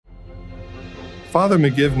Father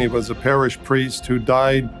McGivney was a parish priest who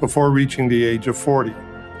died before reaching the age of 40.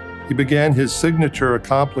 He began his signature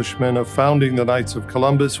accomplishment of founding the Knights of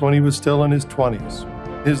Columbus when he was still in his 20s.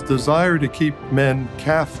 His desire to keep men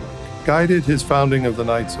Catholic guided his founding of the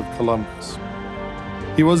Knights of Columbus.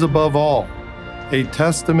 He was above all a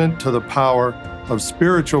testament to the power of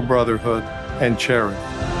spiritual brotherhood and charity.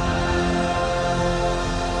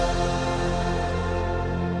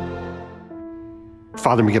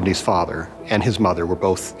 Father McGivney's father and his mother were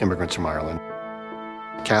both immigrants from Ireland.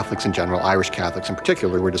 Catholics in general, Irish Catholics in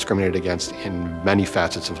particular, were discriminated against in many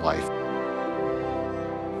facets of life.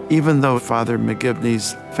 Even though Father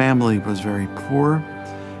McGivney's family was very poor,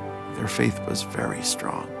 their faith was very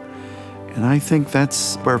strong. And I think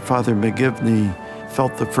that's where Father McGivney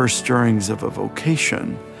felt the first stirrings of a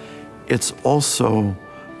vocation. It's also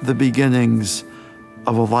the beginnings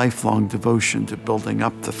of a lifelong devotion to building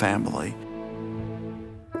up the family.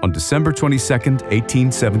 On December 22,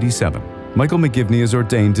 1877, Michael McGivney is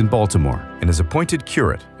ordained in Baltimore and is appointed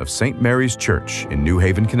curate of St. Mary's Church in New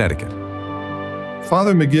Haven, Connecticut.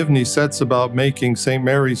 Father McGivney sets about making St.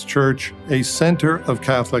 Mary's Church a center of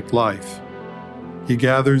Catholic life. He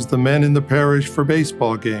gathers the men in the parish for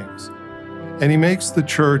baseball games, and he makes the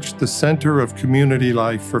church the center of community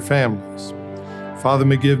life for families. Father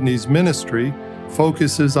McGivney's ministry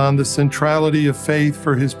focuses on the centrality of faith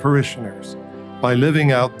for his parishioners by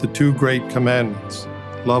living out the two great commandments,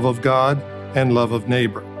 love of God and love of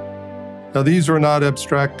neighbor. Now, these were not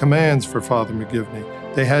abstract commands for Father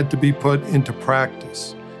McGivney. They had to be put into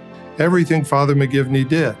practice. Everything Father McGivney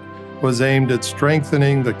did was aimed at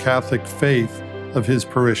strengthening the Catholic faith of his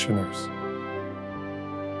parishioners.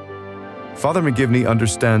 Father McGivney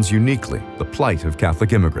understands uniquely the plight of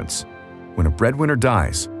Catholic immigrants. When a breadwinner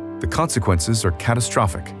dies, the consequences are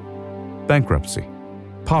catastrophic: bankruptcy,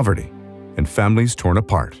 poverty, and families torn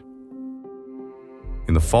apart.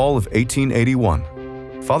 In the fall of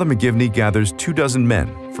 1881, Father McGivney gathers 24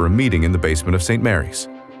 men for a meeting in the basement of St. Mary's.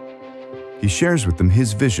 He shares with them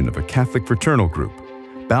his vision of a Catholic fraternal group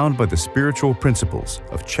bound by the spiritual principles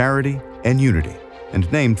of charity and unity, and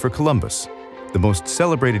named for Columbus, the most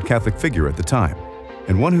celebrated Catholic figure at the time,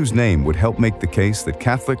 and one whose name would help make the case that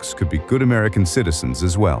Catholics could be good American citizens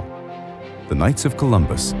as well. The Knights of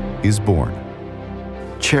Columbus is born.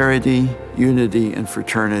 Charity, unity, and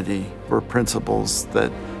fraternity were principles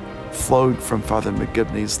that flowed from Father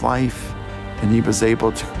McGivney's life, and he was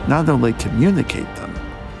able to not only communicate them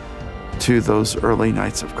to those early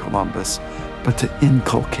Knights of Columbus, but to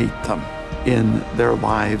inculcate them in their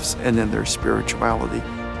lives and in their spirituality.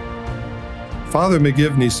 Father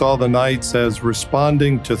McGivney saw the Knights as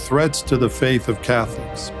responding to threats to the faith of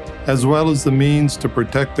Catholics, as well as the means to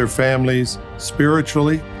protect their families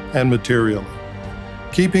spiritually and materially.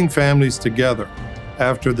 Keeping families together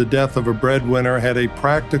after the death of a breadwinner had a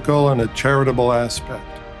practical and a charitable aspect,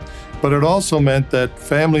 but it also meant that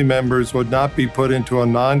family members would not be put into a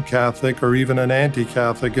non-Catholic or even an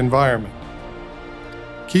anti-Catholic environment.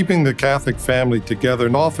 Keeping the Catholic family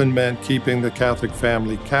together often meant keeping the Catholic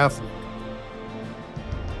family Catholic.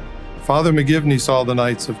 Father McGivney saw the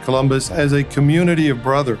Knights of Columbus as a community of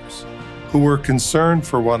brothers who were concerned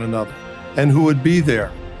for one another and who would be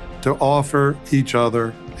there to offer each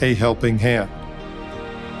other a helping hand.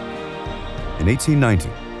 In 1890,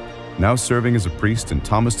 now serving as a priest in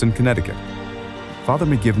Thomaston, Connecticut, Father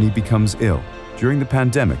McGivney becomes ill during the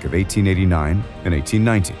pandemic of 1889 and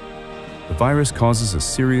 1890. The virus causes a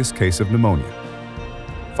serious case of pneumonia.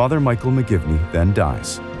 Father Michael McGivney then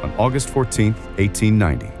dies on August 14,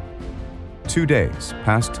 1890, 2 days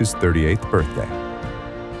past his 38th birthday.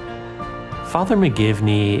 Father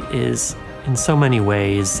McGivney is, in so many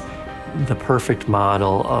ways, the perfect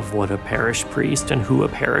model of what a parish priest and who a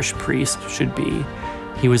parish priest should be.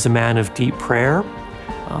 He was a man of deep prayer,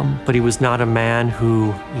 but he was not a man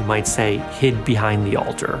who, you might say, hid behind the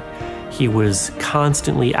altar. He was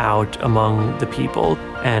constantly out among the people,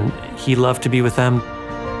 and he loved to be with them.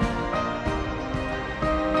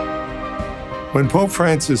 When Pope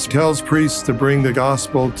Francis tells priests to bring the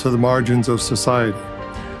gospel to the margins of society,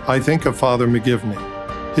 I think of Father McGivney,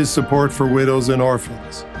 his support for widows and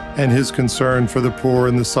orphans, and his concern for the poor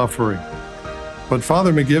and the suffering. What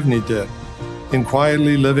Father McGivney did, in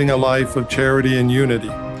quietly living a life of charity and unity,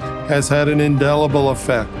 has had an indelible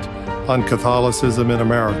effect on Catholicism in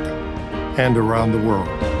America and around the world.